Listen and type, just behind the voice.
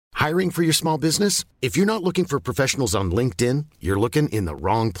Hiring for your small business? If you're not looking for professionals on LinkedIn, you're looking in the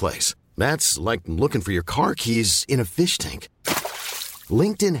wrong place. That's like looking for your car keys in a fish tank.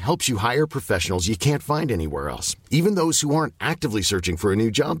 LinkedIn helps you hire professionals you can't find anywhere else, even those who aren't actively searching for a new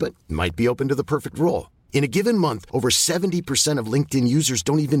job but might be open to the perfect role. In a given month, over 70% of LinkedIn users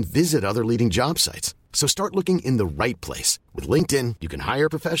don't even visit other leading job sites. So start looking in the right place. With LinkedIn, you can hire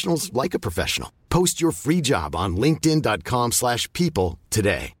professionals like a professional. Post your free job on linkedin.com/people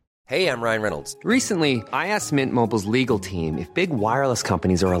today. Hey, I'm Ryan Reynolds. Recently, I asked Mint Mobile's legal team if big wireless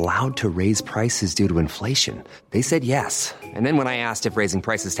companies are allowed to raise prices due to inflation. They said yes. And then when I asked if raising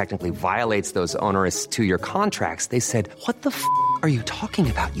prices technically violates those onerous 2-year contracts, they said, "What the f*** are you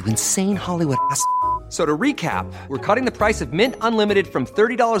talking about, you insane Hollywood ass?" So to recap, we're cutting the price of Mint Unlimited from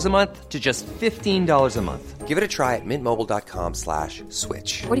 $30 a month to just $15 a month. Give it a try at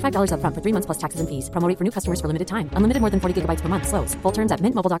mintmobile.com/switch. $45 up front for 3 months plus taxes and fees. Promo rate for new customers for limited time. Unlimited more than 40 gigabytes per month. Slows full terms at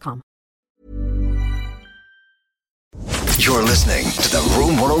mintmobile.com. You're listening to the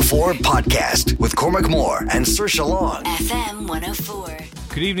Room 104 podcast with Cormac Moore and Saoirse Long. FM 104.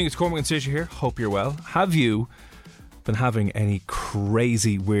 Good evening, it's Cormac and Saoirse here. Hope you're well. Have you been having any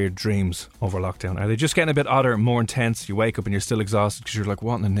crazy weird dreams over lockdown? Are they just getting a bit odder, more intense? You wake up and you're still exhausted because you're like,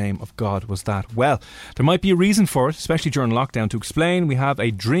 what in the name of God was that? Well, there might be a reason for it, especially during lockdown. To explain, we have a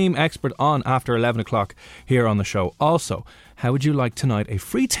dream expert on after 11 o'clock here on the show. Also, how would you like tonight? A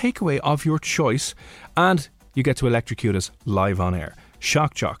free takeaway of your choice, and you get to electrocute us live on air.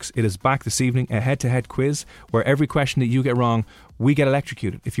 Shock Jocks. It is back this evening, a head-to-head quiz where every question that you get wrong, we get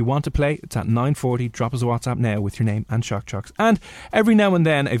electrocuted. If you want to play, it's at 9:40. Drop us a WhatsApp now with your name and Shock Jocks. And every now and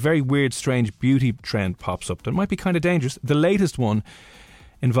then, a very weird, strange beauty trend pops up that might be kind of dangerous. The latest one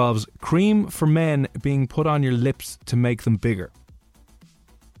involves cream for men being put on your lips to make them bigger.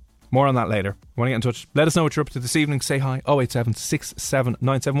 More on that later. Want to get in touch? Let us know what you're up to this evening. Say hi. 087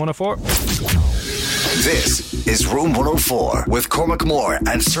 6797 104. This is Room 104 with Cormac Moore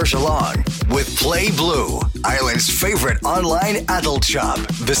and Saoirse Long with Play Blue, Ireland's favourite online adult shop.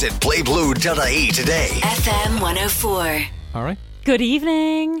 Visit playblue.ie today. FM 104. All right. Good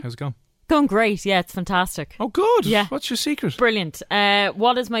evening. How's it going? Going great. Yeah, it's fantastic. Oh, good. Yeah. What's your secret? Brilliant.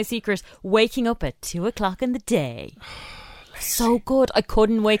 What is my secret? Waking up at 2 o'clock in the day. So good. I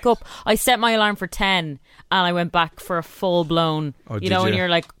couldn't wake up. I set my alarm for 10 and I went back for a full blown, when you're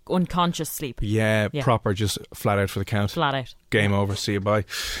like unconscious sleep. Yeah, proper, just flat out for the count. Flat out. Game over. See you, bye.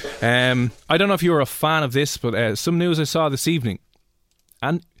 I don't know if you were a fan of this, but some news I saw this evening.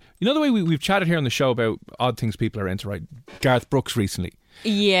 And you know the way we've chatted here on the show about odd things people are into, right? Garth Brooks recently.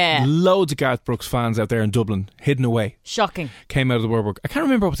 Yeah. Loads of Garth Brooks fans out there in Dublin, hidden away. Shocking. Came out of the woodwork. I can't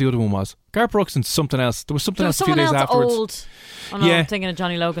remember what the other one was. Garth Brooks and something else. There was something else a few days afterwards. Old. Oh no, I'm thinking of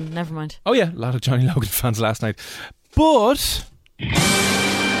Johnny Logan. Never mind. Oh yeah, a lot of Johnny Logan fans last night. But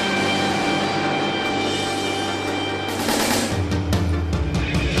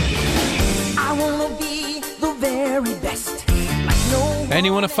I wanna be the very best.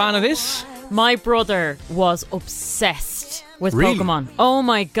 Anyone a fan of this? My brother was obsessed with Really? Pokemon. Oh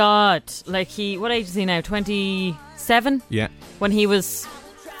my god. Like what age is he now? 27? Yeah. When he was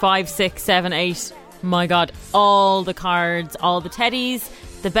 5, 6, 7, 8. My god. All the cards, all the teddies,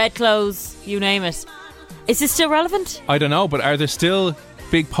 the bedclothes, you name it. Is this still relevant? I don't know, but are there still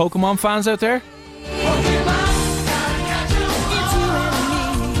big Pokemon fans out there? Do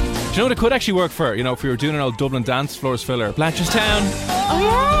you know what it could actually work for? You know, if we were doing an old Dublin dance floors filler. Blanchestown. Oh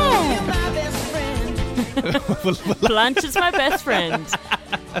yeah. Blanche is my best friend.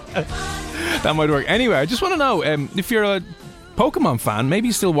 That might work. Anyway, I just want to know if you're a Pokemon fan, maybe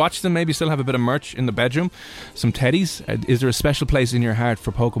you still watch them, maybe you still have a bit of merch in the bedroom, some teddies. Is there a special place in your heart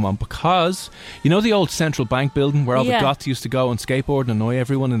for Pokemon? Because you know the old Central Bank building where all the goths used to go and skateboard and annoy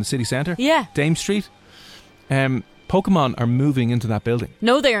everyone in the city centre? Yeah. Dame Street. Pokemon are moving into that building.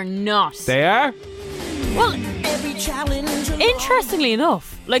 No, they are not. They are? Well, interestingly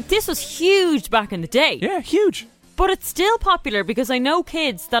enough, like this was huge back in the day. Yeah, huge. But it's still popular because I know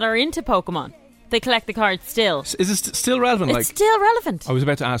kids that are into Pokemon. They collect the cards still. Is it still relevant? It's still relevant. I was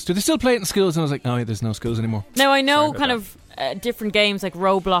about to ask, do they still play it in schools? And I was like, yeah, there's no schools anymore. Now, I know kind of different games like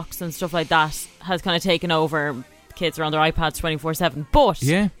Roblox and stuff like that has kind of taken over. Kids are on their iPads 24/7. But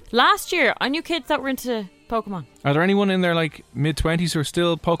last year, I knew kids that were into Pokemon. Are there anyone in their like mid-20s who are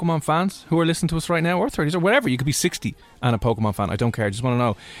still Pokemon fans who are listening to us right now, or 30s or whatever? You could be 60 and a Pokemon fan. I don't care. I just want to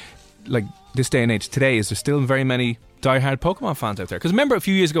know, like this day and age today, is there still very many diehard Pokemon fans out there? Because remember a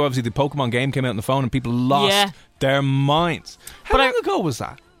few years ago, obviously the Pokemon game came out on the phone and people lost their minds. How long ago was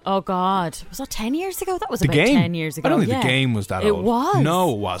that? Oh God, was that 10 years ago? That was the about game? 10 years ago. I don't think the game was that old. It was.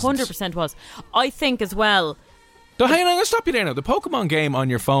 No, it wasn't. 100% was. I think as well, Hang on, I'm going to stop you there now. The Pokemon game on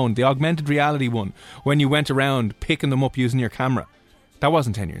your phone, the augmented reality one, when you went around picking them up using your camera, that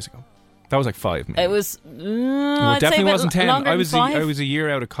wasn't 10 years ago. That was like 5. Maybe. It was. Well, it definitely wasn't 10. I was 5. I was a year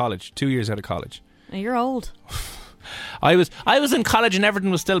out of college, 2 years out of college. You're old. I was in college and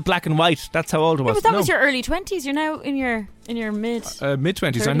everything was still black and white. That's how old I was. Yeah, but that was your early 20s. You're now in your mid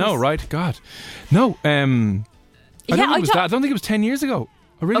 20s. I know, right? God, no. I don't think it was 10 years ago.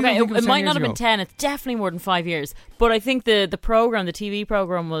 I really don't think it was 10 might years not have ago. been 10. It's definitely more than 5 years. But I think the TV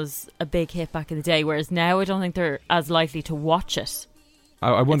program was a big hit back in the day. Whereas now, I don't think they're as likely to watch it.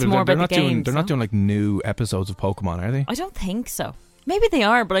 I wonder. They're not doing. They're no? not doing like new episodes of Pokemon, are they? I don't think so. Maybe they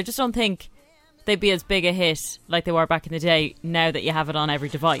are, but I just don't think they'd be as big a hit like they were back in the day. Now that you have it on every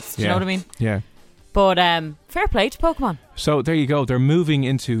device, do you know what I mean? Yeah. But fair play to Pokemon. So there you go. They're moving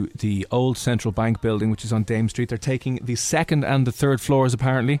into the old Central Bank building, which is on Dame Street. They're taking the 2nd and the 3rd floors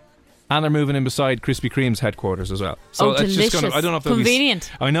apparently, and they're moving in beside Krispy Kreme's headquarters as well. So that's delicious! Just I don't know if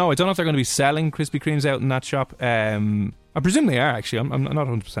Convenient. I know. I don't know if they're going to be selling Krispy Kremes out in that shop. I presume they are actually. I'm not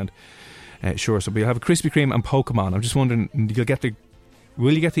 100% sure. So we'll have a Krispy Kreme and Pokemon. I'm just wondering,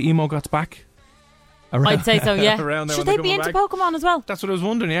 will you get the emogots back? I'd say so, yeah. Should they be into Pokemon as well? That's what I was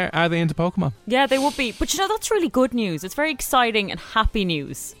wondering, yeah. Are they into Pokemon? Yeah, they would be. But that's really good news. It's very exciting and happy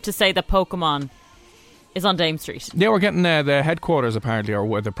news to say that Pokemon is on Dame Street. Yeah, we're getting the headquarters apparently,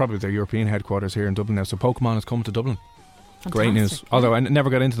 or they're probably their European headquarters here in Dublin now. So Pokemon has come to Dublin. Fantastic. Great news. Although I never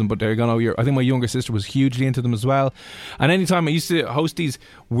got into them, but they're going to. I think my younger sister was hugely into them as well. And anytime I used to host these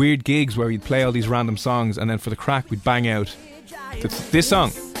weird gigs where we'd play all these random songs, and then for the crack we'd bang out this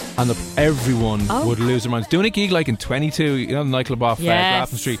song, and everyone would lose their minds. Doing a gig like in 22, the nightclub off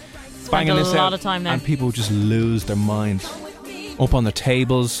Grafton Street, banging this out, a lot of time there. and people would just lose their minds up on the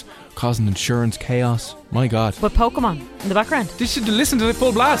tables, causing insurance chaos. My God! But Pokemon in the background. They should listen to the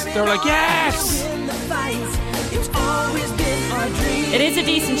full blast. They were like, yes. It is a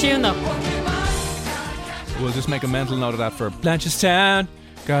decent tune though. We'll just make a mental note of that for Blanchestown.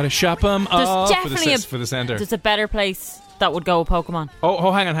 Gotta shop 'em all for the centre. There's a better place that would go with Pokemon.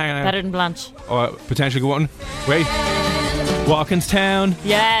 Oh, hang on. Better than Blanche. Potentially go one. Wait. Walkinstown.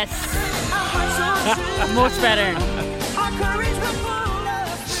 Yes. Much better.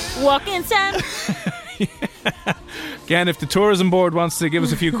 Walkinstown. Again, if the tourism board wants to give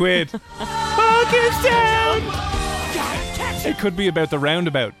us a few quid. Walkinstown. It could be about the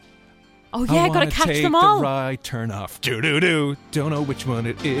roundabout. Oh yeah, gotta catch them all. The right turn off. Do. Don't know which one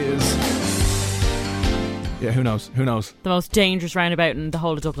it is. Yeah, who knows? The most dangerous roundabout in the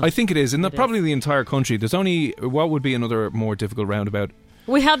whole of Dublin. I think it is. Probably the entire country. There's only, what would be another more difficult roundabout?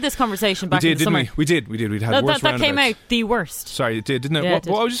 We had this conversation back in the summer. We did. We'd had worse roundabouts. That came out the worst. Sorry, it did, didn't it? Yeah,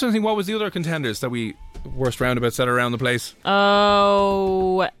 I was just thinking, what was the other contenders worst roundabouts that are around the place?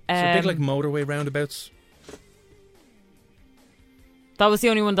 Oh, so big like motorway roundabouts. That was the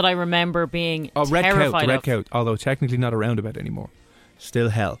only one that I remember being Red terrified of. Red Cow, although technically not a roundabout anymore. Still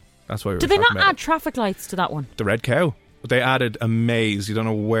hell. That's why we were Did they not add it. traffic lights to that one? The Red Cow. They added a maze. You don't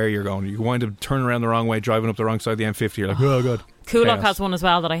know where you're going. You wind up turning around the wrong way, driving up the wrong side of the M50. You're like, oh God. Coolock has one as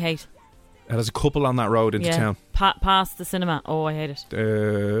well that I hate. It has a couple on that road into town. Past the cinema. Oh, I hate it.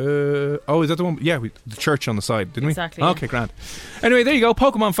 Is that the one? Yeah, the church on the side, didn't we? Exactly. Okay, grand. Anyway, there you go.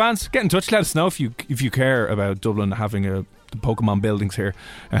 Pokemon fans, get in touch. Let us know if you care about Dublin having the Pokemon buildings here.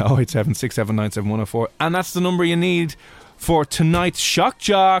 087 6797 104. And that's the number you need for tonight's Shock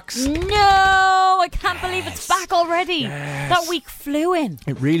Jocks. No, I can't believe it's back already. Yes. That week flew in.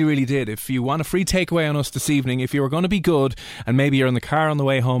 It really, really did. If you want a free takeaway on us this evening, if you were going to be good and maybe you're in the car on the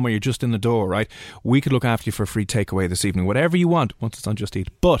way home or you're just in the door, right, we could look after you for a free takeaway this evening. Whatever you want once it's on Just Eat.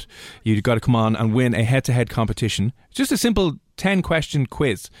 But you've got to come on and win a head-to-head competition. It's just a simple 10-question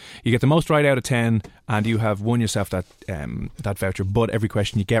quiz. You get the most right out of 10 and you have won yourself that voucher. But every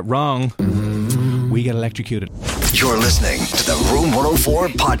question you get wrong, we get electrocuted. You're listening to the Room 104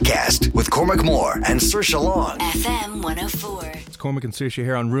 podcast with Cormac Moore and Saoirse Long. FM 104. It's Cormac and Saoirse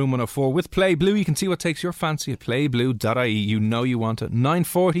here on Room 104 with Play Blue. You can see what takes your fancy at playblue.ie. You know you want it.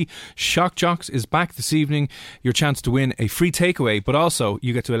 9:40. Shock Jocks is back this evening. Your chance to win a free takeaway, but also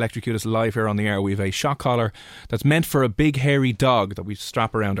you get to electrocute us live here on the air. We have a shock collar that's meant for a big hairy dog that we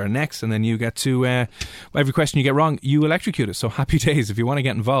strap around our necks, and then you get to every question you get wrong, you electrocute us. So happy days. If you want to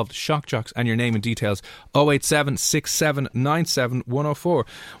get involved, Shock Jocks and your name and details. 087 6797 104.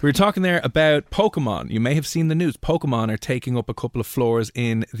 We were talking there about Pokemon. You may have seen the news. Pokemon are taking up a couple of floors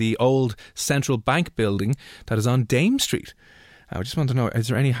in the old Central Bank building that is on Dame Street. I just want to know, is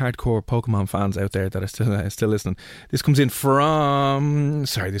there any hardcore Pokemon fans out there that are still listening? This comes in from...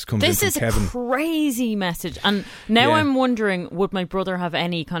 Sorry, this is a crazy message. And now I'm wondering, would my brother have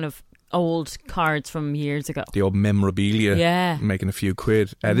any kind of old cards from years ago. The old memorabilia. Yeah. Making a few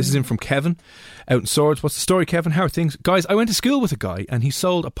quid. This is in from Kevin out in Swords. What's the story, Kevin? How are things? Guys, I went to school with a guy and he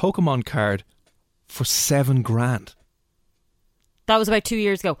sold a Pokemon card for $7,000. That was about 2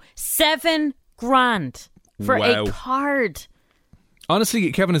 years ago. $7,000 for Wow. a card.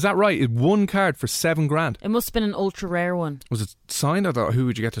 Honestly, Kevin, is that right? One card for $7,000. It must have been an ultra rare one. Was it signed? I thought, who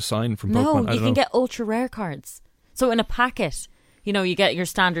would you get to sign from No, Pokemon? I you don't can know. get ultra rare cards. So in a packet, you know, you get your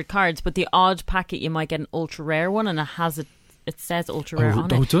standard cards, but the odd packet you might get an ultra rare one, and it says ultra rare on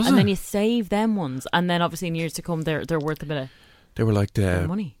it. Does and it? then you save them ones, and then obviously in years to come, they're worth a bit of. They were like the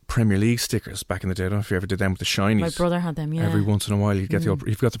money. Premier League stickers back in the day. I don't know if you ever did them with the shinies. My brother had them. Yeah. Every once in a while, you get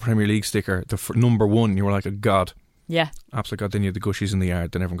you've got the Premier League sticker, the number one. You were like a god, Yeah. absolute god. Then you had the gushies in the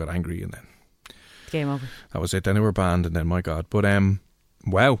yard. Then everyone got angry, and then Game over. that was it. Then they were banned, and then my god. But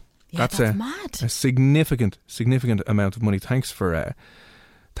wow, Yeah, that's a mad. a significant amount of money. Thanks for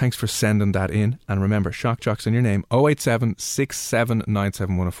sending that in. And remember, Shock Jock's in your name. 087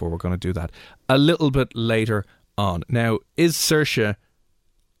 6797 104. We're going to do that a little bit later on. Now, is Saoirse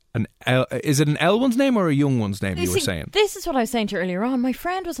is it an L one's name or a young one's name? You were saying This is what I was saying to you earlier on. My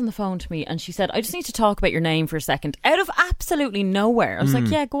friend was on the phone to me and she said, I just need to talk about your name for a second. Out of absolutely nowhere. I was like,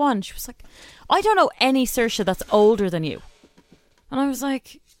 yeah, go on. She was like, I don't know any Saoirse that's older than you. And I was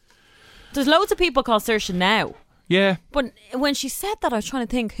like, there's loads of people called Saoirse now. yeah. But when she said that, I was trying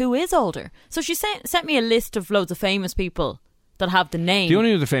to think who is older. So she sent me a list of loads of famous people that have the name. The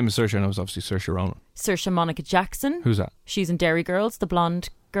only other famous Saoirse I know is obviously Saoirse Ronan. Saoirse Monica Jackson. Who's that? She's in Derry Girls, the blonde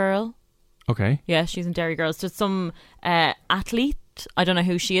girl. Okay. Yeah, she's in Derry Girls. There's some athlete. I don't know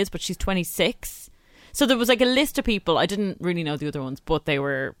who she is, but she's 26. So there was like a list of people. I didn't really know the other ones, but they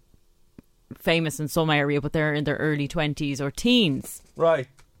were famous in some area, but they're in their early 20s or teens. Right.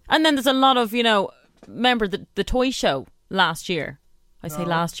 And then there's a lot of, remember the toy show last year? I say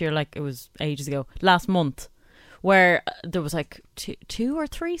last year like it was ages ago. Last month. Where there was like two or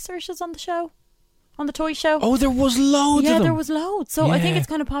three Saoirses on the show. On the toy show. Oh, there was loads of Yeah, them. there was loads. So I think Yeah. it's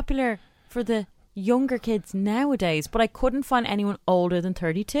kind of popular for the younger kids nowadays. But I couldn't find anyone older than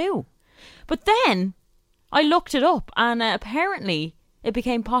 32. But then I looked it up and apparently it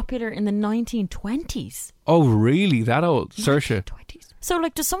became popular in the 1920s. Oh, really? That old? Saoirse. 1920s. So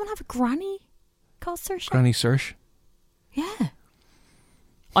like, does someone have a granny called Saoirse? Granny Saoirse. Yeah.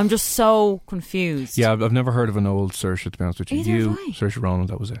 I'm just so confused. Yeah, I've never heard of an old Saoirse, to be honest with you. Either have I. Saoirse Ronan,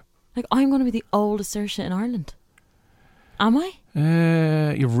 that was it. Like, I'm going to be the oldest Saoirse in Ireland. Am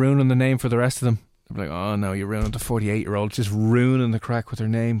I? You're ruining the name for the rest of them. I'm like, oh no, you're ruining the 48-year-old. Just ruining the crack with her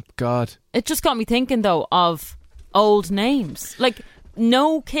name. God. It just got me thinking, though, of old names. Like,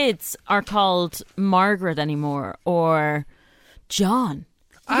 no kids are called Margaret anymore or John.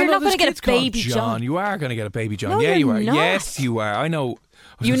 You're not going to get a baby John. You are going to get a baby John. No, yeah, you you're are. not. Yes, you are. I know.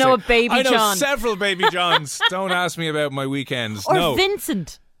 You know a baby I know John. several baby Johns. Don't ask me about my weekends. Or no.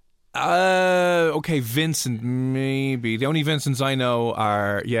 Vincent. Okay, Vincent, maybe. The only Vincents I know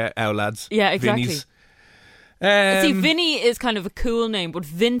are, our lads. Yeah, exactly. Vinnies. See, Vinny is kind of a cool name, but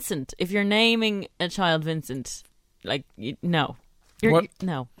Vincent, if you're naming a child Vincent, like, no.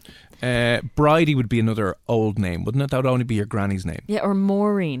 No. Bridie would be another old name, wouldn't it? That would only be your granny's name. Yeah, or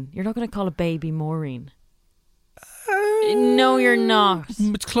Maureen. You're not going to call a baby Maureen. No, you're not.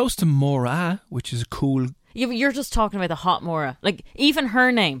 It's close to Mora, which is a cool... Yeah, but you're just talking about the hot Mora. Like, even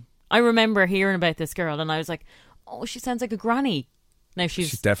her name. I remember hearing about this girl and I was like, oh, she sounds like a granny. Now,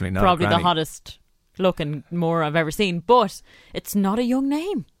 she's definitely not probably a the granny. hottest looking Mora I've ever seen, but it's not a young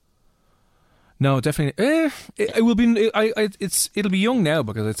name. No, definitely. It will be. It'll be young now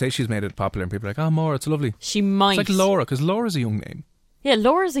because I'd say she's made it popular and people are like, oh, Mora, it's lovely. She might. It's like Laura, because Laura's a young name. Yeah,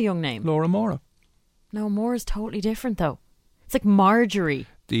 Laura's a young name. Laura Mora. No, Mora's totally different though. It's like Marjorie.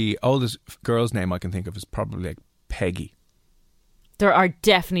 The oldest girl's name I can think of is probably like Peggy. There are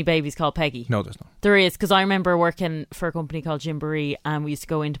definitely babies called Peggy. No, there's not. There is, because I remember working for a company called Gymboree and we used to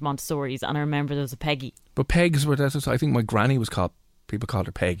go into Montessori's and I remember there was a Peggy. But Pegs were, I think my granny was called, people called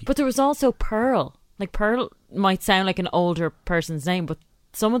her Peggy. But there was also Pearl. Like, Pearl might sound like an older person's name, but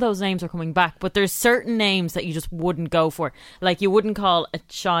some of those names are coming back. But there's certain names that you just wouldn't go for. Like, you wouldn't call a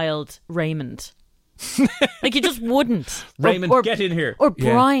child Raymond. Like, you just wouldn't. Raymond, get in here. Or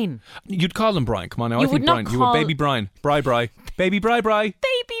Yeah. Brian. You'd call him Brian. Come on now. You I think would not Brian. You were call- baby Brian. Bri. Baby Bri. Baby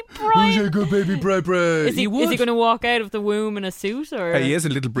Brian. Who's a good baby Bri? Is he going to walk out of the womb in a suit? Or He has a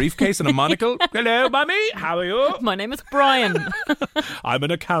little briefcase and a monocle. Hello, mommy. How are you? My name is Brian. I'm an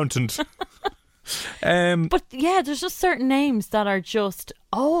accountant. But yeah, there's just certain names that are just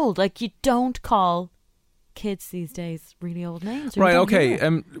old. Like, you don't call kids these days really old names. Right, okay.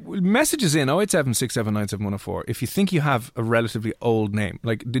 Messages in 08767971004. If you think you have a relatively old name,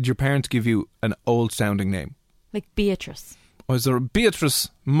 like did your parents give you an old sounding name? Like Beatrice. Or is there a Beatrice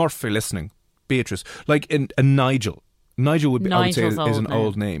Murphy listening? Beatrice. Like a Nigel. Nigel would be, I would say, is an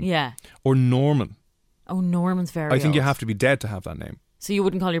old name. Yeah. Or Norman. Oh, Norman's very old. I think you have to be dead to have that name. So you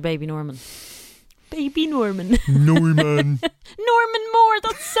wouldn't call your baby Norman? Baby Norman. Norman. Norman Moore,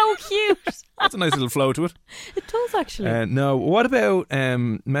 that's so cute. That's a nice little flow to it. It does, actually. No, what about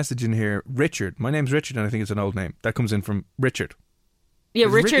message in here? Richard. My name's Richard and I think it's an old name. That comes in from Richard. Yeah,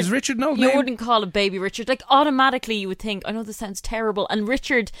 Richard. Is Richard an old name? You wouldn't call a baby Richard. Like, automatically you would think, I know this sounds terrible. And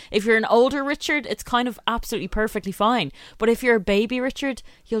Richard, if you're an older Richard, it's kind of absolutely perfectly fine. But if you're a baby Richard,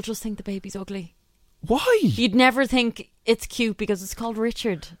 you'll just think the baby's ugly. Why? You'd never think it's cute because it's called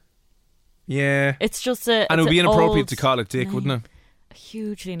Richard. Yeah. It's just and it would be inappropriate to call it Dick, name. wouldn't it?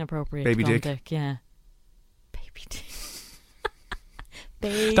 Hugely inappropriate. Baby to call Dick. Dick. Yeah. Baby Dick.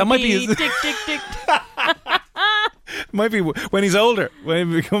 Baby That might be his Dick. Might be when he's older, when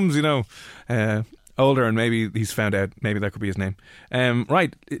he becomes, older, and maybe he's found out. Maybe that could be his name.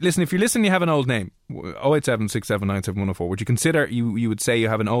 Right. Listen, if you're listening, you have an old name. 08767971004. Would you consider you would say you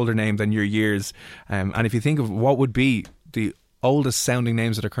have an older name than your years? And if you think of what would be the oldest sounding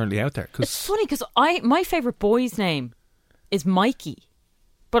names that are currently out there, it's funny because my favourite boy's name is Mikey,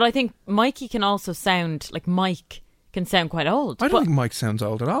 but I think Mikey can also sound like Mike. Can sound quite old. I don't think Mike sounds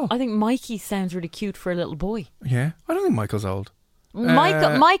old at all. I think Mikey sounds really cute for a little boy. Yeah, I don't think Michael's old.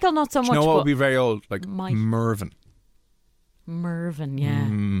 Michael not so much. You know what would be very old? Like Mervyn. Mervyn,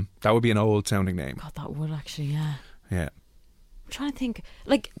 yeah. That would be an old sounding name. God, that would actually, yeah. Yeah. I'm trying to think.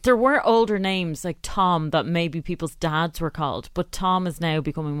 Like, there were older names like Tom that maybe people's dads were called, but Tom is now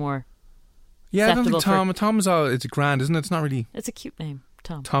becoming more. Yeah, I don't think Tom's all. It's grand, isn't it? It's not really. It's a cute name,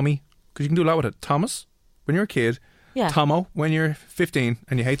 Tom. Tommy, because you can do a lot with it. Thomas, when you're a kid. Yeah. Tomo, when you're 15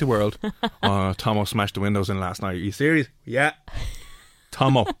 and you hate the world. Oh, Tomo smashed the windows in last night. Are you serious? Yeah.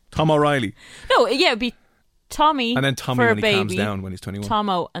 Tom O'Reilly. No, yeah, it'd be Tommy. And then Tommy for when a he calms baby, down when he's 21.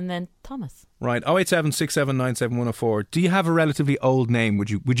 Tomo, and then Thomas. Right. 08767971004. Do you have a relatively old name? Would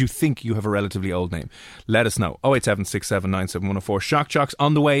you think you have a relatively old name? Let us know. 08767971004. Shock Jocks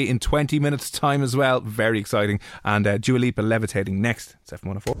on the way in 20 minutes time as well. Very exciting. And Dua Lipa levitating next. It's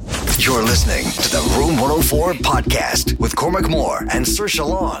FM 104. You're listening to the Room 104 podcast with Cormac Moore and Saoirse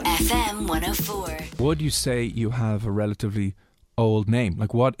Long. FM 104. Would you say you have a relatively old name?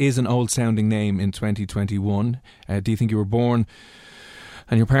 Like, what is an old sounding name in 2021? Do you think you were born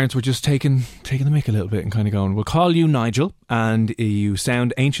and your parents were just taking the mick a little bit and kind of going, we'll call you Nigel and you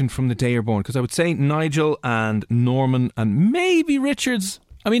sound ancient from the day you're born? Because I would say Nigel and Norman and maybe Richards.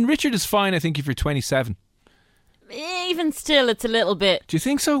 I mean, Richard is fine, I think, if you're 27. Even still, it's a little bit. Do you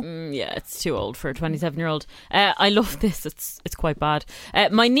think so? Yeah, it's too old for a 27-year-old. I love this. It's quite bad.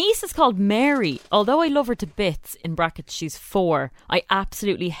 My niece is called Mary. Although I love her to bits, in brackets, she's 4. I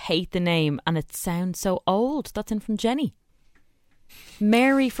absolutely hate the name and it sounds so old. That's in from Jenny.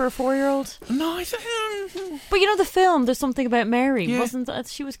 Mary for a 4-year-old? No, But you know the film, there's something about Mary. Yeah. Wasn't that?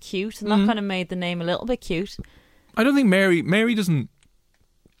 She was cute and that kind of made the name a little bit cute. I don't think Mary doesn't.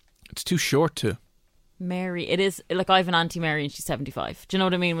 It's too short to. Mary, it is like I have an Auntie Mary and she's 75. Do you know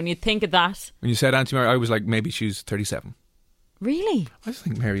what I mean? When you think of that. When you said Auntie Mary, I was like, maybe she's 37. Really? I don't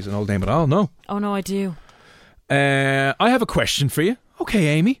think Mary's an old name at all, no. Oh no, I do. I have a question for you. Okay,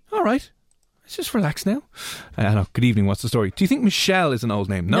 Amy. All right. Let's just relax now. No, good evening. What's the story? Do you think Michelle is an old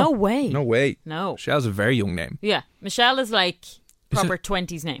name? No way. No way. No. Michelle's a very young name. Yeah. Michelle is like proper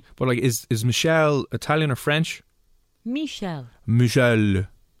 20s name. But like, is Michelle Italian or French? Michelle.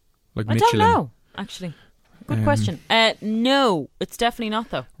 Like I don't know, actually. Good question. No, it's definitely not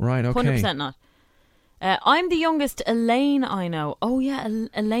though. Right, okay. 100% not. I'm the youngest Elaine I know. Oh yeah,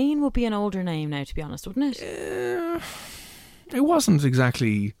 Elaine would be an older name now, to be honest, wouldn't it? It wasn't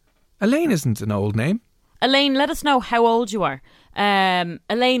exactly. Elaine isn't an old name. Elaine, let us know how old you are.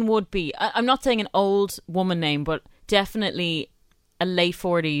 Elaine would be. I'm not saying an old woman name, but definitely a late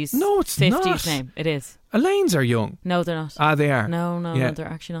 40s, no, it's 50s not. name. It is. Elaines are young. No, they're not. Ah, they are. No, Yeah. they're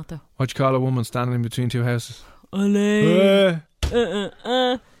actually not though. What you call a woman standing in between two houses? Elaine.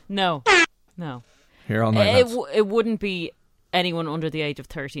 No. Here all night. It wouldn't be anyone under the age of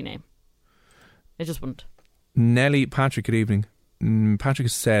 30 name. It just wouldn't. Nellie Patrick, good evening. Patrick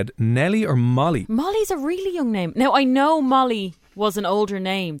has said Nellie or Molly. Molly's a really young name. Now, I know Molly was an older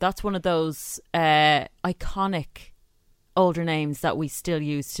name. That's one of those iconic older names that we still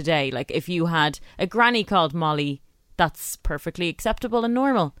use today. Like if you had a granny called Molly, that's perfectly acceptable and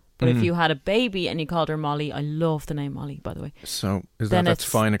normal. But if you had a baby and you called her Molly, I love the name Molly, by the way. So that's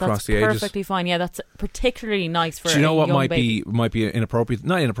fine across the ages? That's perfectly fine. Yeah, that's particularly nice for. Do you know what might baby. be inappropriate?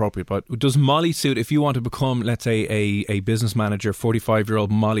 Not inappropriate, but does Molly suit if you want to become, let's say, a business manager,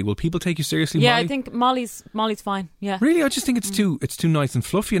 45-year-old Molly? Will people take you seriously? Yeah, Molly? I think Molly's fine. Yeah. Really, I just think it's too nice and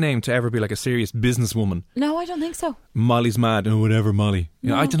fluffy a name to ever be like a serious businesswoman. No, I don't think so. Molly's mad. Oh, whatever, Molly.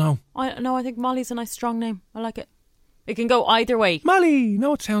 No. Yeah, I don't know. I think Molly's a nice strong name. I like it. It can go either way. Molly.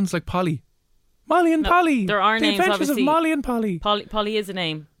 No, it sounds like Polly. Molly and Polly. There are names, Adventures obviously. of Molly and Polly. Polly is a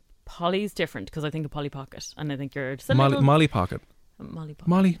name. Polly's different because I think of Polly Pocket, and I think you're just a Molly Pocket. Molly Pocket.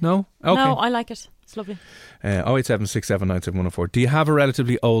 Molly, no? Okay. No, I like it. It's lovely. 087 Do you have a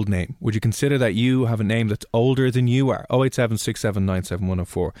relatively old name? Would you consider that you have a name that's older than you are? 087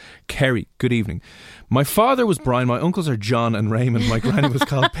 Kerry, good evening. My father was Brian, my uncles are John and Raymond, my granny was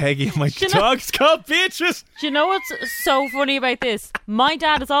called Peggy, and my dog's called Beatrice. Do you know what's so funny about this? My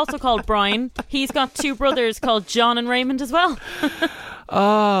dad is also called Brian. He's got two brothers called John and Raymond as well.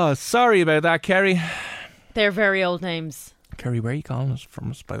 Sorry about that, Kerry. They're very old names. Kerry, where are you calling us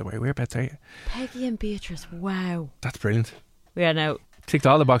from by the way? Whereabouts are you? Peggy and Beatrice, wow. That's brilliant. Yeah, no. Ticked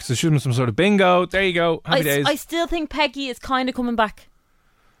all the boxes, should have been some sort of bingo. There you go. Happy days. I still think Peggy is kind of coming back.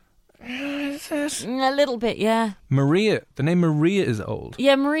 Is it? A little bit, yeah. Maria. The name Maria is old.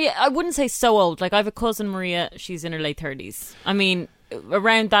 Yeah, Maria, I wouldn't say so old. Like, I have a cousin, Maria, she's in her late 30s. I mean,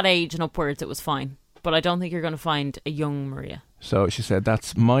 around that age and upwards, it was fine. But I don't think you're going to find a young Maria. So she said,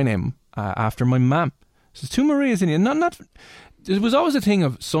 that's my name after my mum. So there's two Marias in you. Not. There was always a thing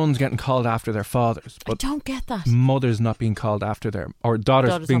of sons getting called after their fathers, but I don't get that. Mothers not being called after their, or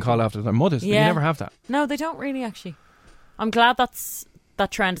daughters being called after their mothers. Yeah. You never have that. No, they don't really actually. I'm glad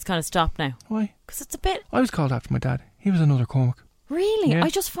that trend has kind of stopped now. Why? Because it's a bit. I was called after my dad. He was another Cormac. Really? Yeah. I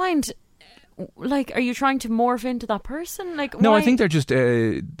just find, like, are you trying to morph into that person? Like, no, why? I think they're just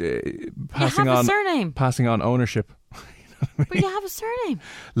passing on a surname, passing on ownership. But you have a surname.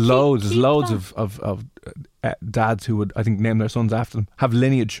 Loads that. of dads who would, I think, name their sons after them, have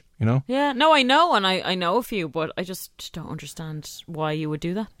lineage, you know. Yeah, no, I know, and I know a few, but I just don't understand why you would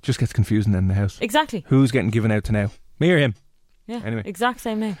do that. Just gets confusing in the house. Exactly. Who's getting given out to now? Me or him? Yeah. Anyway, exact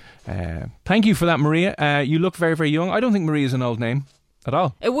same name. Thank you for that, Maria. You look very, very young. I don't think Maria's an old name at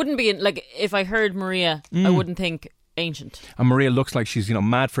all. It wouldn't be like if I heard Maria, I wouldn't think ancient. And Maria looks like she's,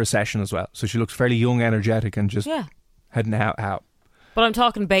 mad for a session as well. So she looks fairly young, energetic, and just heading out. But I'm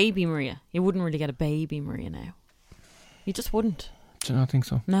talking baby Maria. You wouldn't really get a baby Maria now. You just wouldn't. Do you not think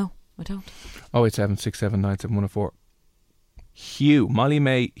so? No, I don't. 087 Hugh. Molly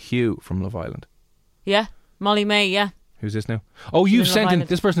May Hugh from Love Island. Yeah. Molly May, yeah. Who's this now? Oh, you've sent in,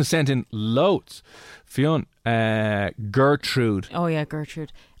 this person has sent in loads. Fionn, Gertrude. Oh yeah,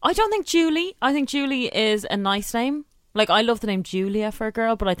 Gertrude. I don't think Julie. I think Julie is a nice name. Like, I love the name Julia for a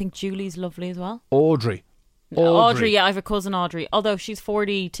girl, but I think Julie's lovely as well. Audrey, yeah, I have a cousin Audrey. Although she's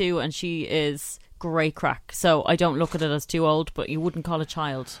 42 and she is great crack. So I don't look at it as too old, but you wouldn't call a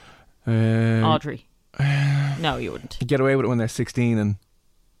child Audrey. No, you wouldn't. Get away with it when they're 16 and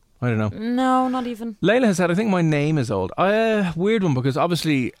I don't know. No, not even. Layla has said, I think my name is old. Weird one, because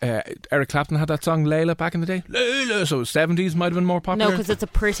obviously Eric Clapton had that song Layla back in the day. Layla, so 70s might have been more popular. No, because it's a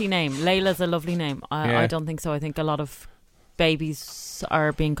pretty name. Layla's a lovely name. I don't think so. I think a lot of babies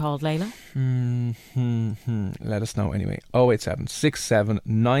are being called Layla. Let us know anyway. 087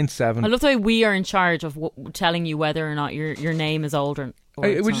 I love the way we are in charge of telling you whether or not your name is old or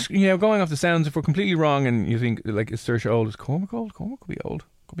we're just going off the sounds. If we're completely wrong and you think, like, is Saoirse old? Is Cormac old? Cormac could be old.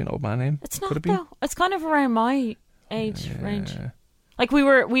 Could be an old man name. It's not, could it be? though. It's kind of around my age range. Like, we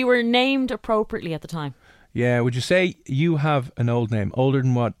were named appropriately at the time. Yeah, would you say you have an old name, older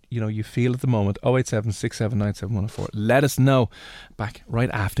than what you feel at the moment? 087 Let us know. Back right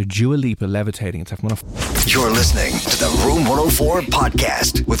after Dua Lipa Levitating. It's FM104. You're listening to the Room 104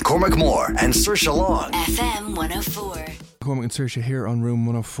 podcast with Cormac Moore and Saoirse Long. FM 104. Cormac and Saoirse here on Room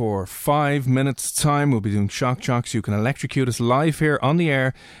 104. 5 minutes time, we'll be doing shock jocks. You can electrocute us live here on the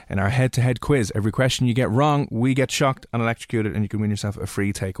air in our head-to-head quiz. Every question you get wrong, we get shocked and electrocuted, and you can win yourself a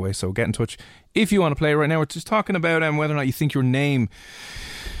free takeaway. So get in touch if you want to play right now. We're just talking about whether or not you think your name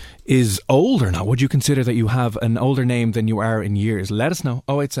is old or not. Would you consider that you have an older name than you are in years? Let us know.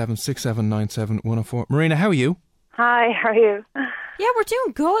 087 Marina, how are you? Hi, how are you? Yeah, we're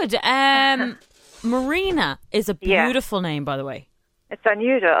doing good. Marina is a beautiful name, by the way. It's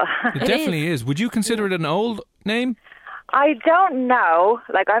unusual. It definitely is. Would you consider it an old name? I don't know.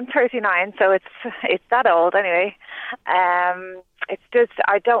 Like, I'm 39, so it's that old anyway. It's just,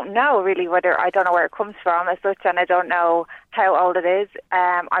 I don't know really I don't know where it comes from as such, and I don't know how old it is.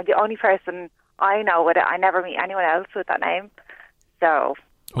 I'm the only person I know with it. I never meet anyone else with that name. So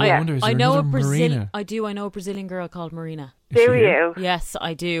Oh, I wonder, is there another Marina? I do. I know a Brazilian girl called Marina. Do you? Yes,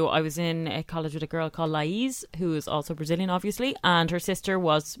 I do. I was in a college with a girl called Laís, who is also Brazilian, obviously, and her sister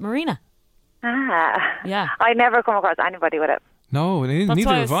was Marina. Yeah. I never come across anybody with it. No, neither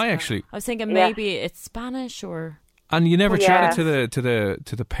have I actually. I was thinking maybe it's Spanish or. And you never chatted to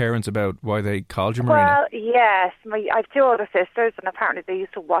the parents about why they called you Marina? Well, yes. I have 2 older sisters, and apparently they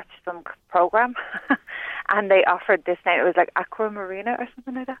used to watch some program, and they offered this name. It was like Aquamarina or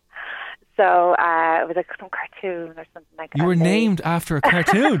something like that. So it was like some cartoon or something like that. You were named after a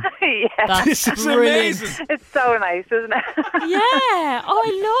cartoon? Yeah. This is amazing. It's so nice, isn't it? Yeah. Oh,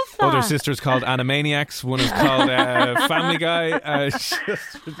 I love that. Other sister's called Animaniacs. One is called Family Guy.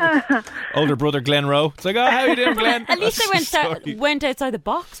 Older brother Glenn Rowe. It's like, oh, how you doing, Glenn? At least they went outside the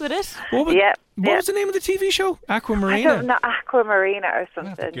box with it. What was the name of the TV show? Aquamarina? I don't know, Aquamarina or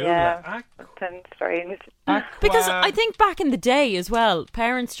something. Yeah. Something strange. Because I think back in the day as well,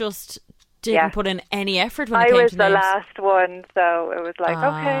 parents just didn't put in any effort when it came to names. I was the last one, so it was like,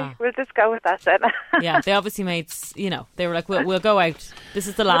 okay, we'll just go with that then. Yeah, they obviously made, they were like, we'll go out. This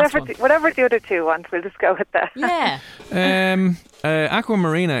is the last one. Whatever the other 2 want, we'll just go with that. Yeah.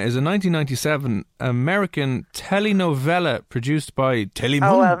 Aquamarina is a 1997 American telenovela produced by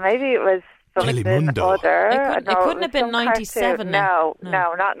Telemundo. Oh, well, maybe it was something other. It couldn't have been 97. No,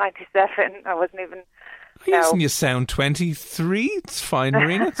 not 97. I wasn't even... You sound 23. It's fine,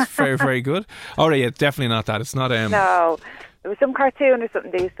 Marina. It's very, very good. Oh, yeah, definitely not that. It's not... No, it was some cartoon or something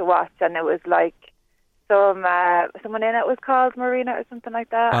they used to watch, and it was like someone in it was called Marina or something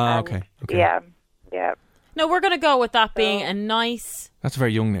like that. Okay. Yeah. No, we're going to go with that being a nice... That's a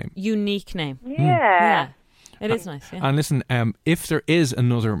very young name. Unique name. Yeah. It is nice, yeah. And listen, if there is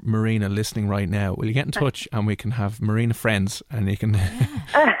another Marina listening right now, will you get in touch and we can have Marina friends and you can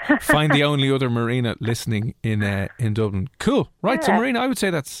find the only other Marina listening in Dublin. Cool. Right, so Marina, I would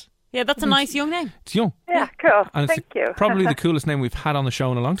say that's... Yeah, that's a nice young name. It's young. Yeah, cool. And Thank you. Probably the coolest name we've had on the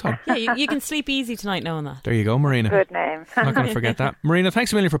show in a long time. Yeah, you can sleep easy tonight knowing that. There you go, Marina. Good name. Not going to forget that. Marina,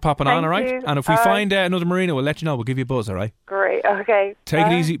 thanks a million for popping on, all right? You. And if we find another Marina, we'll let you know. We'll give you a buzz, all right? Great, okay. Take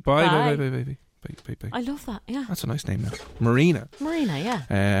it easy. Bye. Bye. I love that, yeah. That's a nice name now. Marina,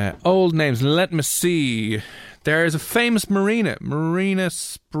 yeah. Old names. Let me see. There's a famous Marina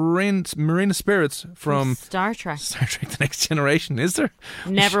Spirits from Star Trek The Next Generation. Is there?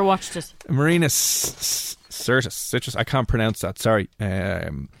 Never watched it. Marina Sirtis. I can't pronounce that, sorry.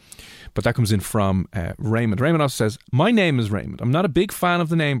 But that comes in from Raymond. Raymond also says, my name is Raymond. I'm not a big fan of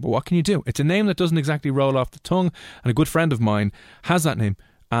the name, but what can you do? It's a name that doesn't exactly roll off the tongue, and a good friend of mine has that name,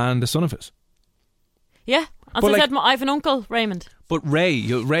 and a son of his. Yeah, as I said, I have an uncle, Raymond. But Ray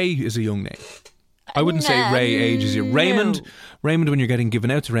is a young name. I wouldn't say Ray ages you. Raymond, when you're getting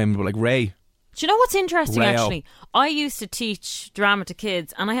given out to Raymond, but like Ray. Do you know what's interesting, actually? I used to teach drama to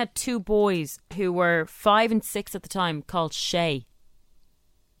kids, and I had 2 boys who were 5 and 6 at the time called Shay.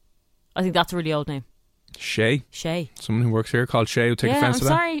 I think that's a really old name. Shay? Someone who works here called Shay will take offence to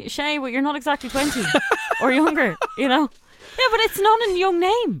that. I'm sorry, Shay, but you're not exactly 20 or younger, Yeah, but it's not a young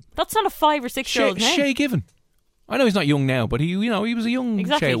name. That's not a 5 or 6-year-old name. Shay Given. I know he's not young now, but he was a young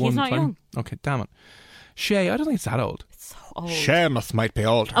Shay at one time. He's not young. Okay, damn it. Shay, I don't think it's that old. It's so old. Seamus might be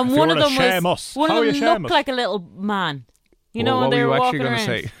old. And one of them looked like a little man. What when they were actually walking going around. to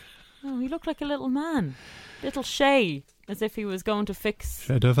say? No, he looked like a little man. Little Shay. As if he was going to fix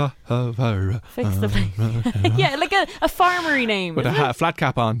the place. Yeah, like a farmery name. With a flat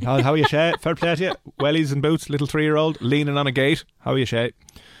cap on. How are you, Shay? Fair play to you. Wellies and boots, little 3-year-old, leaning on a gate. How are you, Shay?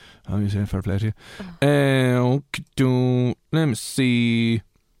 How are you, Shay? Fair play to you. Let me see.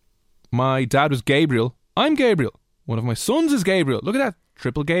 My dad was Gabriel. I'm Gabriel. One of my sons is Gabriel. Look at that.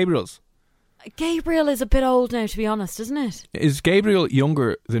 Triple Gabriels. Gabriel is a bit old now, to be honest, isn't it? Is Gabriel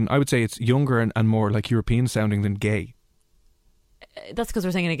younger than... I would say it's younger and more like European sounding than gay. That's because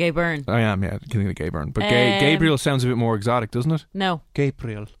we're thinking of Gay Byrne. I am, yeah, thinking of Gay Byrne. But Gabriel sounds a bit more exotic, doesn't it? No.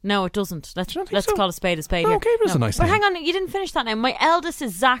 Gabriel. No, it doesn't. Let's call a spade No, here. Gabriel's a nice name. But hang on, you didn't finish that name. My eldest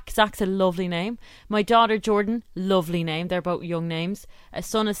is Zach. Zach's a lovely name. My daughter, Jordan, lovely name. They're both young names. A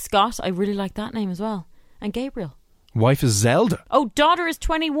son is Scott. I really like that name as well. And Gabriel. Wife is Zelda. Oh, daughter is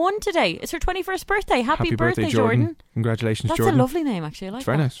 21 today. It's her 21st birthday. Happy birthday, Jordan. Congratulations, That's Jordan. a lovely name, actually. I like it's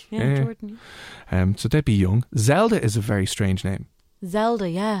very that. nice. Yeah, Jordan. So they'd be young. Zelda is a very strange name. Zelda,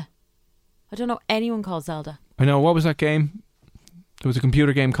 yeah. I don't know anyone called Zelda. I know. What was that game? There was a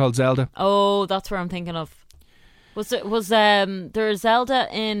computer game called Zelda. Oh, that's where I'm thinking of. There was Zelda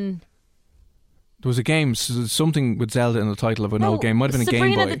in... There was a game, something with Zelda in the title of an old game. Might have been a Game Boy.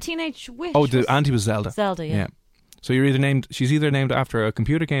 Sabrina the Teenage Witch. Oh, the auntie was Zelda. Zelda, yeah. So she's either named after a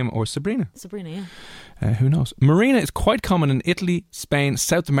computer game or Sabrina. Sabrina, yeah. Who knows? Marina is quite common in Italy, Spain,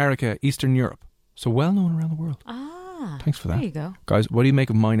 South America, Eastern Europe. So well known around the world. Thanks for that. There you go. Guys, what do you make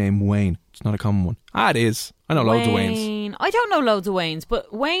of my name, Wayne? It's not a common one. It is. I know loads of Waynes. I don't know loads of Waynes,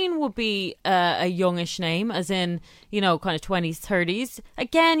 but Wayne would be a youngish name, as in, kind of 20s, 30s.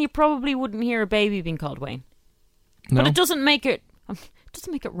 Again, you probably wouldn't hear a baby being called Wayne. No? But it doesn't make it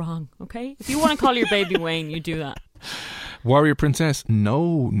wrong, okay? If you want to call your baby Wayne, you do that. Warrior Princess?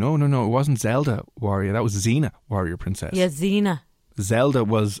 No. It wasn't Zelda Warrior. That was Xena Warrior Princess. Yeah, Xena. Zelda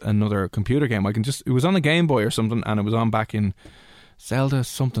was another computer game. It was on the Game Boy or something, and it was on back in Zelda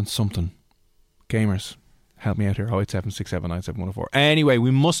something. Gamers, help me out here. 08767971004. Anyway, we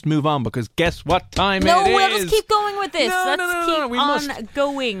must move on because guess what time it is? No, we'll just keep going with this. Let's keep on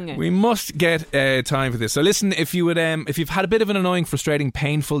going. We must get time for this. So listen, if you've had a bit of an annoying, frustrating,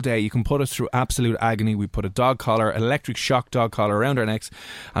 painful day, you can put us through absolute agony. We put a dog collar, electric shock dog collar around our necks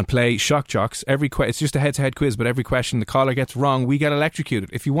and play Shock Jocks. It's just a head-to-head quiz, but every question the caller gets wrong, we get electrocuted.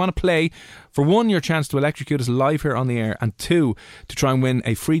 If you want to play, for one, your chance to electrocute us live here on the air, and two, to try and win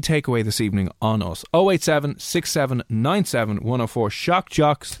a free takeaway this evening on us. 087 6797 104. Shock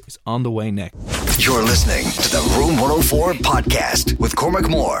Jocks is on the way next. You're listening to the Room 104 podcast with Cormac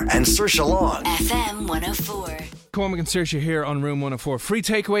Moore and Saoirse Long. FM 104. Cormac and Saoirse here on Room 104. Free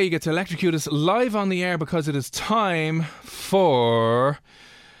takeaway. You get to electrocute us live on the air because it is time for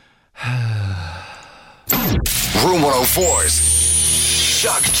Room 104's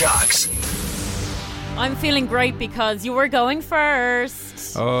Shock Jocks. I'm feeling great because you were going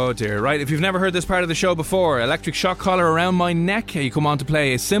first. Oh dear. Right, if you've never heard this part of the show before, electric shock collar around my neck. You come on to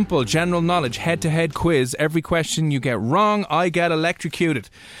play a simple general knowledge head-to-head quiz. Every question you get wrong, I get electrocuted.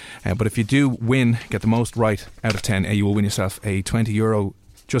 But if you do win, get the most right out of 10, you will win yourself a €20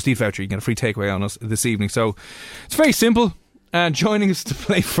 Just Eat voucher. You get a free takeaway on us this evening. So it's very simple. And joining us to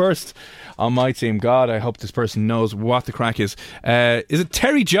play first on my team, God, I hope this person knows what the crack is. Is it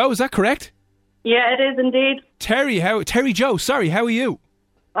Terry Joe? Is that correct? Yeah, it is indeed. Terry Joe, sorry, how are you?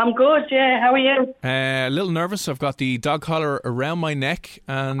 I'm good, yeah. How are you? A little nervous. I've got the dog collar around my neck.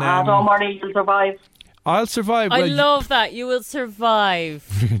 And don't worry, you'll survive. I'll survive. I love that. You will survive.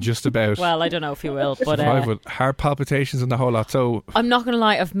 Just about. Well, I don't know if you will, but survive with heart palpitations and the whole lot. So I'm not going to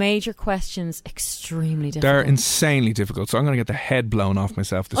lie, I've made your questions extremely difficult. They're insanely difficult, so I'm going to get the head blown off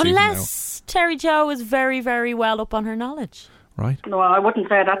myself this evening now. Unless Terry Jo is very, very well up on her knowledge. Right. No, I wouldn't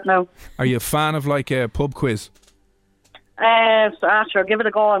say that, no. Are you a fan of like a pub quiz? Sure, give it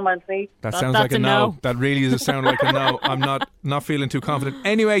a go and we'll see. That sounds like a no. That really does sound like a no. I'm not feeling too confident.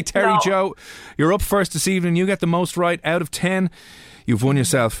 Anyway, Terry Jo, you're up first this evening. You get the most right out of 10. You've won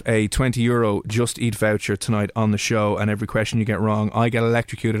yourself a €20 Just Eat voucher tonight on the show, and every question you get wrong, I get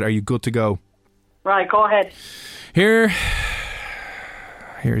electrocuted. Are you good to go? Right, go ahead. Here's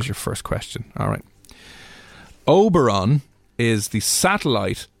your first question. All right. Oberon is the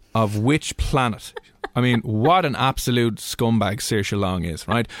satellite of which planet? I mean, what an absolute scumbag Saoirse Long is,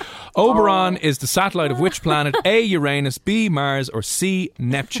 right? Oberon is the satellite of which planet? A, Uranus, B, Mars, or C,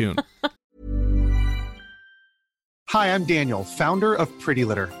 Neptune? Hi, I'm Daniel, founder of Pretty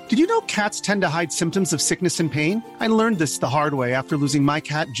Litter. Did you know cats tend to hide symptoms of sickness and pain? I learned this the hard way after losing my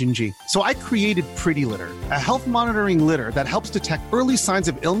cat, Gingy. So I created Pretty Litter, a health monitoring litter that helps detect early signs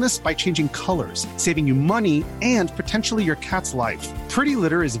of illness by changing colors, saving you money and potentially your cat's life. Pretty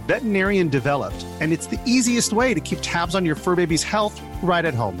Litter is veterinarian developed, and it's the easiest way to keep tabs on your fur baby's health right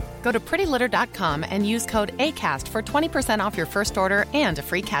at home. Go to prettylitter.com and use code ACAST for 20% off your first order and a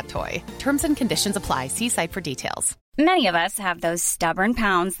free cat toy. Terms and conditions apply. See site for details. Many of us have those stubborn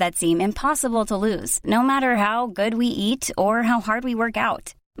pounds that seem impossible to lose, no matter how good we eat or how hard we work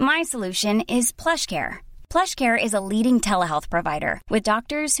out. My solution is PlushCare. PlushCare is a leading telehealth provider with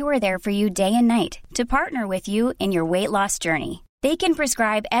doctors who are there for you day and night to partner with you in your weight loss journey. They can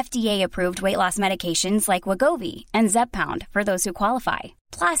prescribe FDA-approved weight loss medications like Wegovy and Zepbound for those who qualify.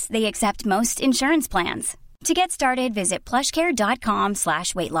 Plus, they accept most insurance plans. To get started, visit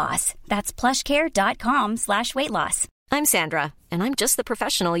plushcare.com/weightloss. That's plushcare.com/weightloss. I'm Sandra, and I'm just the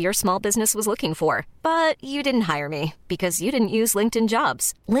professional your small business was looking for. But you didn't hire me because you didn't use LinkedIn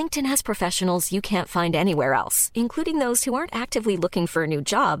Jobs. LinkedIn has professionals you can't find anywhere else, including those who aren't actively looking for a new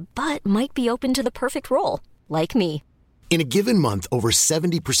job, but might be open to the perfect role, like me. In a given month, over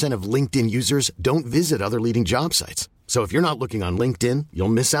 70% of LinkedIn users don't visit other leading job sites. So if you're not looking on LinkedIn, you'll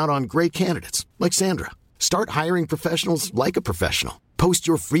miss out on great candidates like Sandra. Start hiring professionals like a professional. Post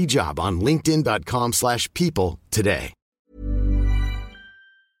your free job on linkedin.com/people today.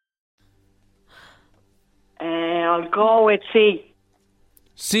 I'll go with C.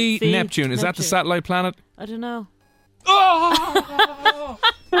 C, Neptune. Is that the satellite planet? I don't know. Oh!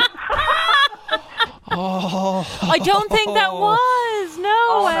 Oh. I don't think that was.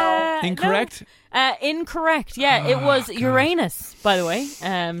 No. Incorrect? No. Incorrect. Yeah, it was Uranus, by the way.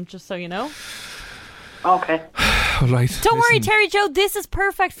 Just so you know. Okay. Right. Don't worry, Terry Joe. This is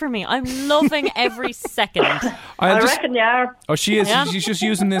perfect for me. I'm loving every second. I reckon you are. Oh, she is. She's just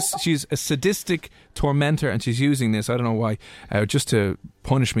using this. She's a sadistic tormentor, and she's using this. I don't know why, just to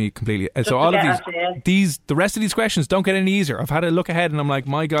punish me completely. So all of the rest of these questions don't get any easier. I've had a look ahead, and I'm like,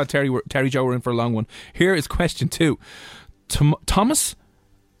 my God, Terry Joe, we're in for a long one. Here is question 2. Thomas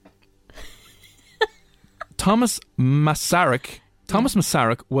Masaryk. Thomas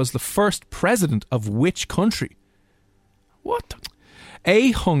Masaryk was the first president of which country? What?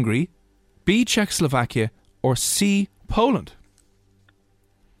 A. Hungary, B. Czechoslovakia, or C. Poland?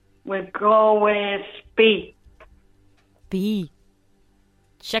 We'll go with B. B.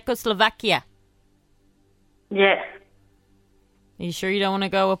 Czechoslovakia. Yeah. Are you sure you don't want to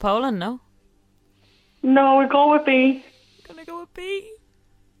go with Poland, no? No, we'll go with B. Gonna go with B.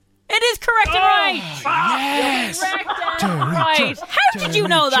 It is correct and right. Yes. Correct and right. How did you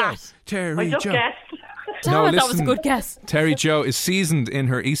know that? I just guessed. Damn it, that was a good guess. Terry Joe is seasoned in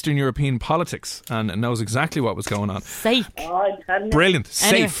her Eastern European politics and knows exactly what was going on. Safe. Brilliant.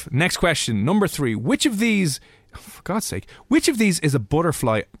 Anyway. Safe. Next question. Number 3. Which of these, for God's sake, which of these is a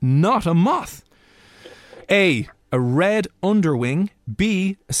butterfly, not a moth? A. A red underwing.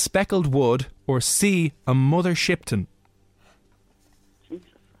 B. A speckled wood. Or C. A mother Shipton.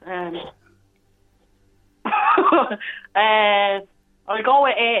 I'll go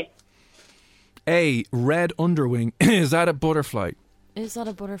with A. A. Red underwing. Is that a butterfly? Is that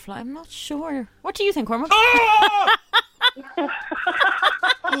a butterfly? I'm not sure. What do you think, Cormac? Oh,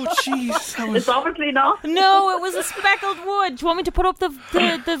 jeez. It's obviously not. No, it was a speckled wood. Do you want me to put up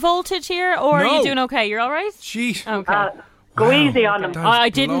the voltage here, or are you doing okay? You're all right? Jeez. Okay. Go easy on them. I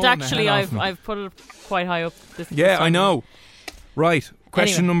didn't actually. I've put it quite high up. This I know. Right.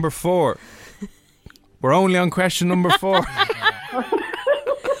 Question number 4. We're only on question number 4.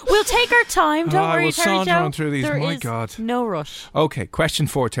 We'll take our time. Don't worry, we'll Terry saunter Joe. on through these. There My is God. no rush. Okay, question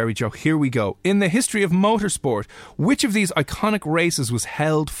 4, Terry Joe. Here we go. In the history of motorsport, which of these iconic races was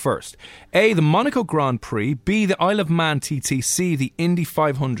held first? A. The Monaco Grand Prix. B. The Isle of Man TT. C. The Indy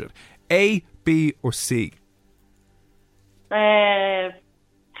 500. A, B, or C?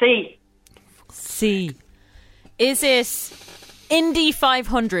 C. C. Is it Indy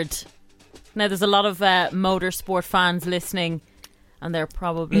 500? Now, there's a lot of motorsport fans listening, and they're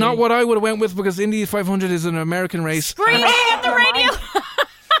probably... Not what I would have went with, because Indy 500 is an American race. Screaming at the radio!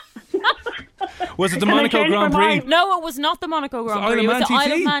 Was it the Monaco Grand Prix? No, it was not the Monaco Grand Prix. It was the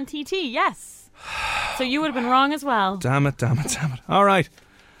Isle of Man TT, yes. So you would have been wrong as well. Damn it. All right.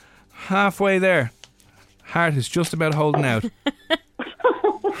 Halfway there. Heart is just about holding out.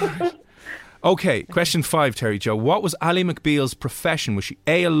 Okay, question 5, Terry Joe. What was Ally McBeal's profession? Was she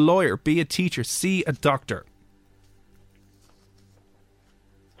A, a lawyer, B, a teacher, C, a doctor?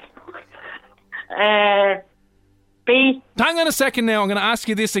 B. Hang on a second now. I'm going to ask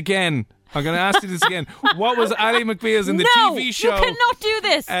you this again. What was Ally McBeal's in the TV show? No, you cannot do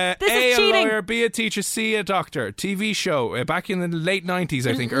this. This is cheating. A, a lawyer, B, a teacher, C, a doctor. TV show back in the late 90s,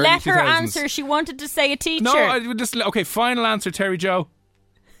 I think, early 2000s. Let her answer. She wanted to say a teacher. No, I would just... Okay, final answer, Terry Joe.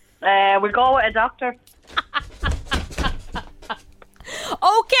 We'll go with a doctor.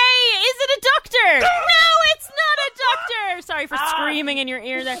 Okay, is it a doctor? No, it's not a doctor. Sorry for screaming in your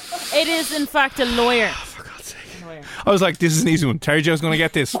ear there. It is, in fact, a lawyer. For God's sake. I was like, this is an easy one. Terry Joe's going to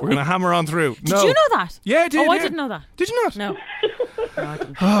get this. We're going to hammer on through. Did you know that? Yeah, I did. I didn't know that. Did you not? No.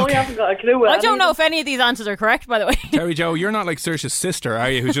 We haven't got a clue. I don't know if any of these answers are correct, by the way. Terry Joe, you're not like Saoirse's sister, are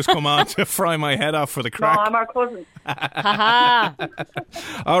you? Who's just come on to fry my head off for the crack. No, I'm our cousin.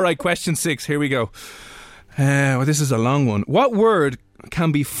 All right, question 6. Here we go. Well, this is a long one. What word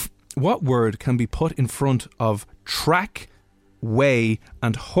can be put in front of track, way,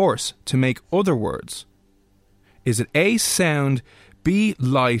 and horse to make other words? Is it A, sound, B,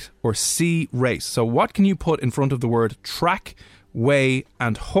 light, or C, race? So what can you put in front of the word track, way,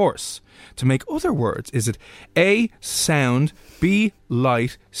 and horse to make other words? Is it A, sound, B,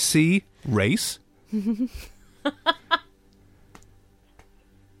 light, C, race?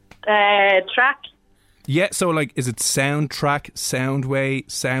 Track. Yeah, so like, is it sound track, sound way,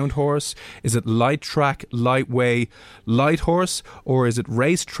 sound horse? Is it light track, light way, light horse? Or is it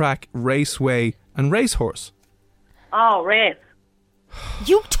race track, race way, and race horse? Oh, race.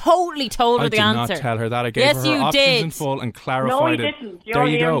 You totally told her the answer. I did not tell her that. I gave her you options did. in full and clarified No, he it. didn't. There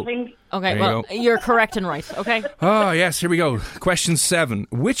you go. Okay, There well, you're correct and right, okay? Oh, yes, here we go. Question 7.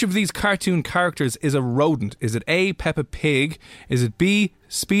 Which of these cartoon characters is a rodent? Is it A, Peppa Pig? Is it B,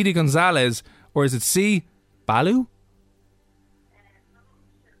 Speedy Gonzales? Or is it C, Baloo?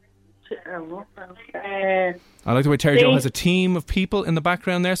 I like the way Terry Jo has a team of people in the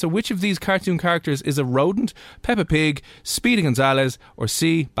background there. So which of these cartoon characters is a rodent? Peppa Pig, Speedy Gonzales, or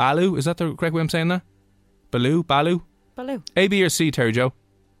C, Baloo? Is that the correct way I'm saying that? Baloo? Baloo. A, B, or C, Terry Jo?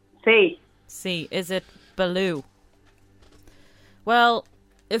 C. Is it Baloo? Well,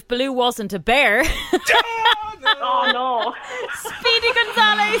 if Baloo wasn't a bear... Oh, no. Speedy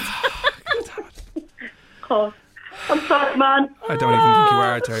Gonzales. Oh, I'm sorry, man. I don't even think you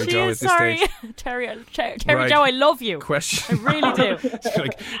are, Terry Jo, at this sorry. stage. Terry Right. Jo, I love you. Question. I really do.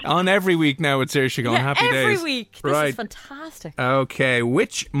 Like, on every week now with Saoirse going, happy every days. week. This is fantastic. Okay,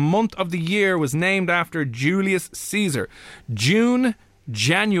 which month of the year was named after Julius Caesar? June,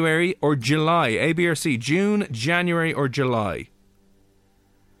 January, or July? A, B, or C? June, January, or July?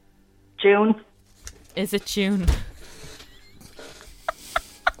 June. Is it June?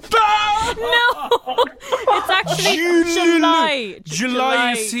 No! It's actually July.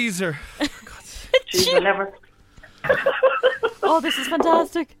 Julius Caesar. Jeez, I'll never. Oh, this is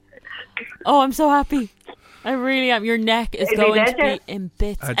fantastic. Oh, I'm so happy. I really am. Your neck is going to be in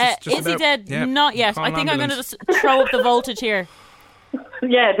bits. Just is he about. dead? Yeah. Not yet. Call I an think I'm going to ambulance. just throw up the voltage here.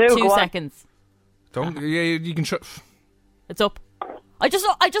 Yeah, do 2 go on. seconds. Don't. Yeah, you can. It's up. I just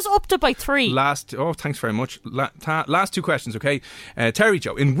upped it by 3. Thanks very much. Last 2 questions, okay? Terry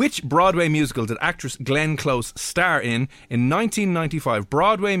Jo, in which Broadway musical did actress Glenn Close star in 1995?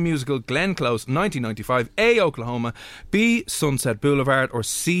 Broadway musical Glenn Close, 1995. A, Oklahoma. B, Sunset Boulevard. Or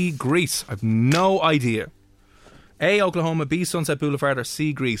C, Grease? I've no idea. A, Oklahoma. B, Sunset Boulevard. Or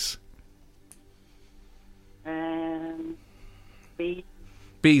C, Grease? B.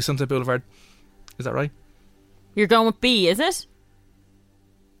 B, Sunset Boulevard. Is that right? You're going with B, is it?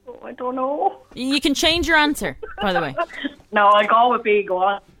 Oh, I don't know. You can change your answer, by the way. No, I'll go with B. Go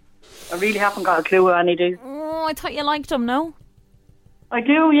on. I really haven't got a clue what any do. Oh, I thought you liked him, no? I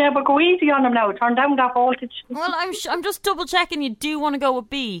do, yeah, but go easy on him now. Turn down that voltage. Well, I'm just double checking. You do want to go with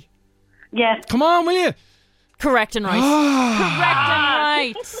B? Yes. Come on, will you? Correct and right. Correct and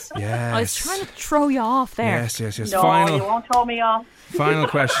right. Yes. I was trying to throw you off there. Yes. No, you won't throw me off. Final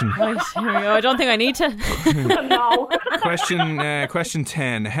question. Right, here we go. I don't think I need to. No. Question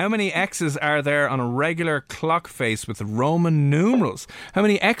 10. How many X's are there on a regular clock face with Roman numerals? How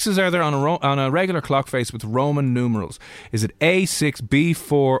many X's are there on a regular clock face with Roman numerals? Is it A6,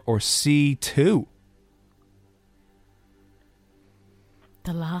 B4, or C2?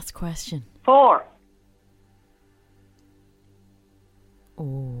 The last question. 4.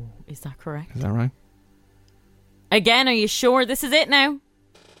 Oh, is that correct? Is that right? Again, are you sure this is it now?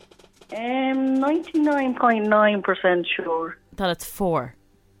 99.9% sure. That it's 4.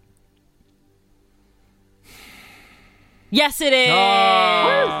 Yes, it is. Oh,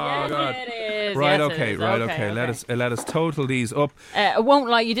 yes, God. it is. Right, yes, okay, it is. right, okay. Let us total these up. I won't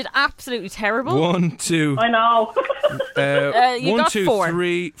lie, you did absolutely terrible. 1, 2. I know. You 1, got 2, 4.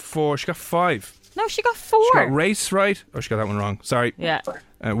 3, 4. She got 5. No, she got 4. She got race right. Oh, she got that one wrong. Sorry. Yeah.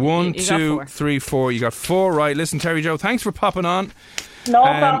 1, You got 2, 4. 3, 4. You got 4 right. Listen, Terry Jo, thanks for popping on. No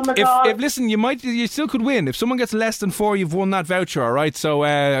problem at all. If listen, you still could win. If someone gets less than 4, you've won that voucher. All right. So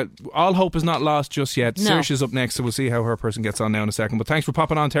all hope is not lost just yet. No. Saoirse's up next, so we'll see how her person gets on now in a second. But thanks for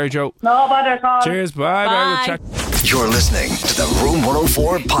popping on, Terry Jo. No bother at all. Cheers. Bye. Bye. We'll chat. You're listening to the Room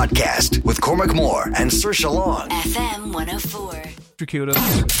 104 podcast with Cormac Moore and Saoirse Long. FM 104. Electrocuted.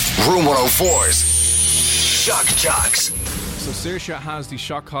 Room 104's Shock Jocks. So Saoirse has the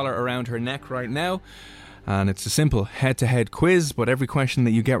shock collar around her neck right now. And it's a simple head-to-head quiz, but every question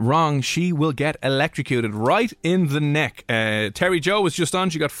that you get wrong, she will get electrocuted right in the neck. Terry Jo was just on.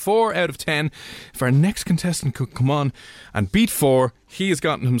 She got 4 out of 10. If our next contestant could come on and beat 4, he has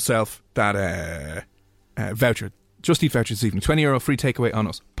gotten himself that voucher. Just Eat voucher this evening. €20 free takeaway on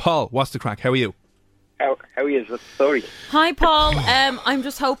us. Paul, what's the crack? How are you? How are you? What's the story? Hi, Paul. I'm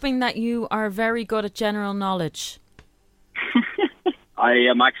just hoping that you are very good at general knowledge. I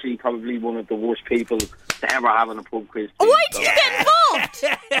am actually probably one of the worst people to ever have on a pub quiz. Why did you get involved?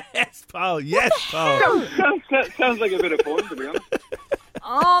 Yes, Paul. Yes, Paul. Sounds like a bit of fun, to be honest.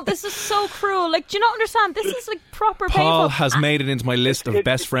 Oh, this is so cruel. Like, do you not understand? This is like proper Paul painful. has made it into my list of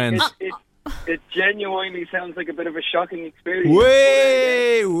best friends. It genuinely sounds like a bit of a shocking experience.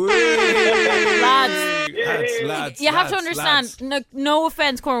 Way. Lads, Lads, you have to understand, no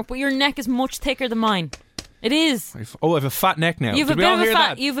offence, Cormac, but your neck is much thicker than mine. It is. I have a fat neck now. You have Did we all hear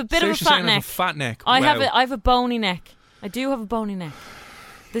that? You have a bit of a Saoirse fat saying I neck. have a fat neck. I Wow. have a bony neck. I do have a bony neck.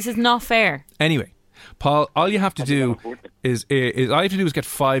 This is not fair. Anyway, Paul, all you have to do is get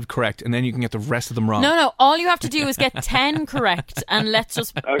 5 correct, and then you can get the rest of them wrong. No. All you have to do is get 10 correct, and let's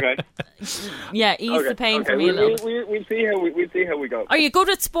just ease the pain for me a little bit. We'll see how we go. Are you good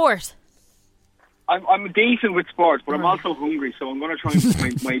at sport? I'm decent with sports, but I'm also hungry, so I'm going to try and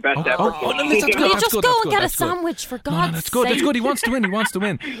put my best effort. Will you just go and get a sandwich, for God's sake? That's good. That's good. He wants to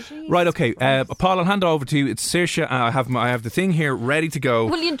win. Right, okay. Paul, I'll hand it over to you. It's Saoirse. I have the thing here ready to go.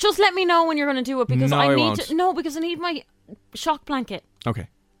 Will you just let me know when you're going to do it? Because No, I won't. because I need my shock blanket. Okay.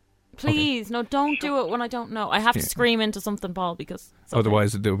 Please, no, don't do it when I don't know. I have to scream into something, Paul, because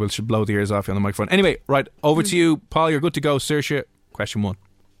Otherwise, it should blow the ears off you on the microphone. Anyway, right, over to you. Paul, you're good to go. Saoirse, question 1.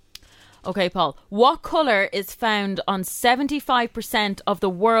 Okay, Paul. What colour is found on 75% of the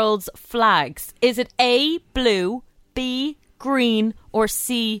world's flags? Is it A, blue, B, green, or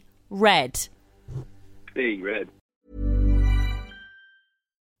C, red? C, red.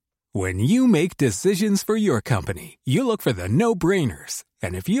 When you make decisions for your company, you look for the no-brainers.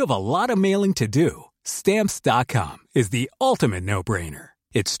 And if you have a lot of mailing to do, Stamps.com is the ultimate no-brainer.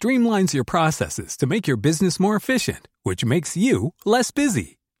 It streamlines your processes to make your business more efficient, which makes you less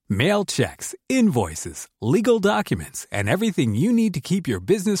busy. Mail checks, invoices, legal documents, and everything you need to keep your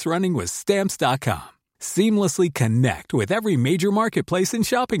business running with Stamps.com. Seamlessly connect with every major marketplace and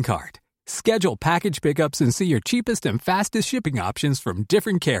shopping cart. Schedule package pickups and see your cheapest and fastest shipping options from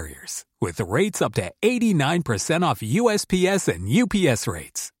different carriers. With rates up to 89% off USPS and UPS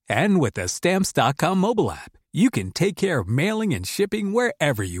rates. And with the Stamps.com mobile app, you can take care of mailing and shipping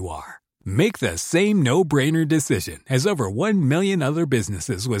wherever you are. Make the same no-brainer decision as over 1 million other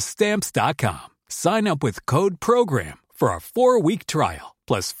businesses with Stamps.com. Sign up with code PROGRAM for a 4-week trial,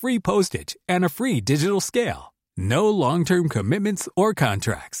 plus free postage and a free digital scale. No long-term commitments or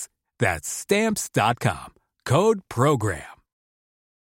contracts. That's Stamps.com. Code PROGRAM.